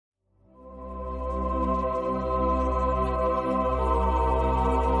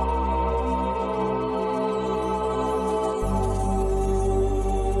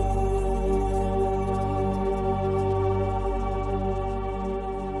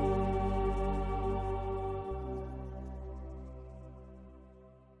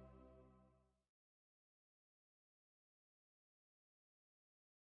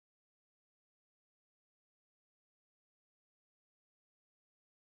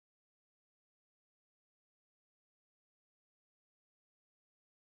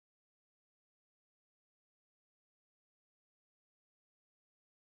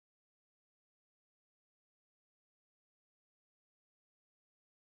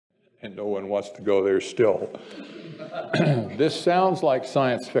and no one wants to go there still. This sounds like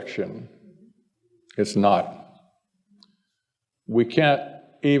science fiction. It's not. We can't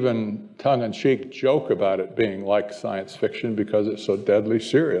even tongue-in-cheek joke about it being like science fiction because it's so deadly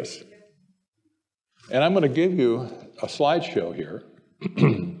serious. And I'm going to give you a slideshow here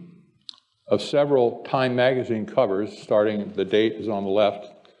of several Time magazine covers, starting, the date is on the left,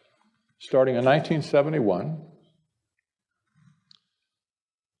 starting in 1971.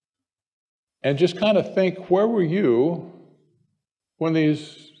 And just kind of think, where were you when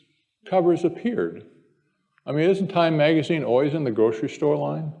these covers appeared? I mean, isn't Time magazine always in the grocery store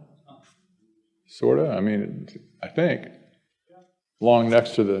line? Sort of, I mean, I think. Along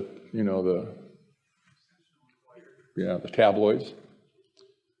next to the, you know, the tabloids.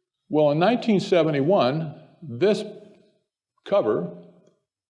 Well, in 1971, this cover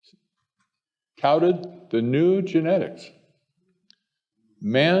touted the new genetics.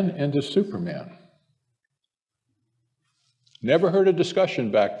 Man into Superman. Never heard a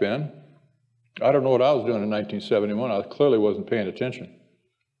discussion back then. I don't know what I was doing in 1971. I clearly wasn't paying attention.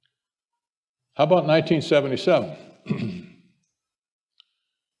 How about 1977?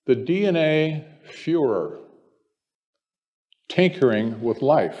 The DNA Führer, tinkering with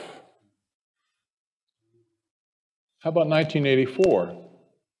life. How about 1984?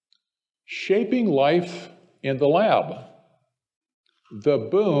 Shaping life in the lab. The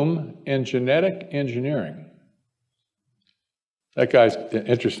boom in genetic engineering. That guy's an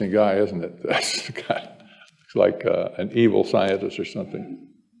interesting guy, isn't it? That's the guy. Looks like an evil scientist or something.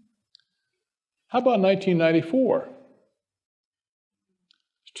 How about 1994?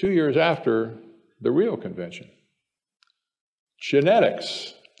 It's 2 years after the Rio Convention.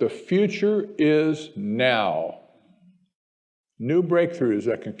 Genetics. The future is now. New breakthroughs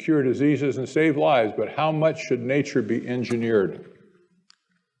that can cure diseases and save lives, but how much should nature be engineered?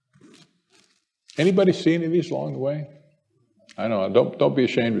 Anybody see any of these along the way? I know, don't be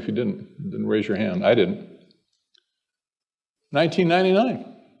ashamed if you didn't raise your hand. I didn't.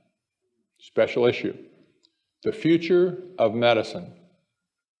 1999, special issue. The future of medicine.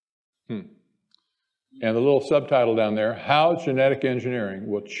 And the little subtitle down there, how genetic engineering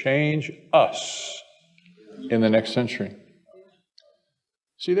will change us in the next century.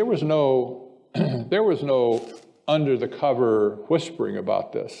 See, there was no under the cover whispering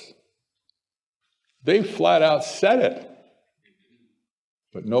about this. They flat out said it,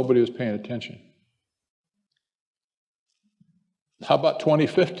 but nobody was paying attention. How about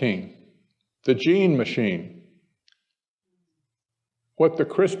 2015? The gene machine. What the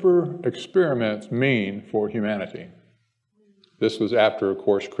CRISPR experiments mean for humanity. This was after, of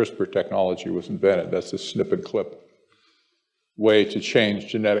course, CRISPR technology was invented. That's the snip and clip way to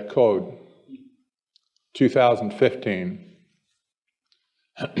change genetic code. 2015.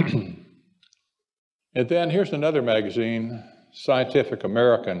 And then here's another magazine, Scientific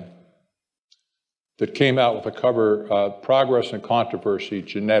American, that came out with a cover, Progress and Controversy,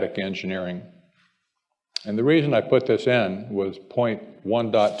 Genetic Engineering. And the reason I put this in was point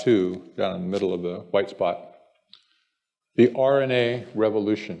 1.2, down in the middle of the white spot. The RNA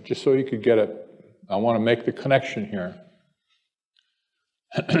revolution, just so you could get it. I want to make the connection here.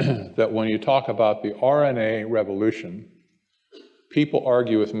 That when you talk about the RNA revolution, people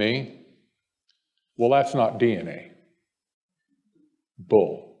argue with me, well, that's not DNA.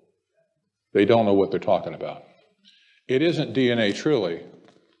 Bull. They don't know what they're talking about. It isn't DNA truly,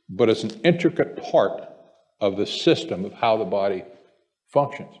 but it's an intricate part of the system of how the body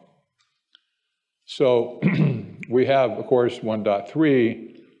functions. So we have, of course,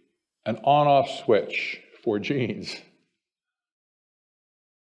 1.3, an on-off switch for genes.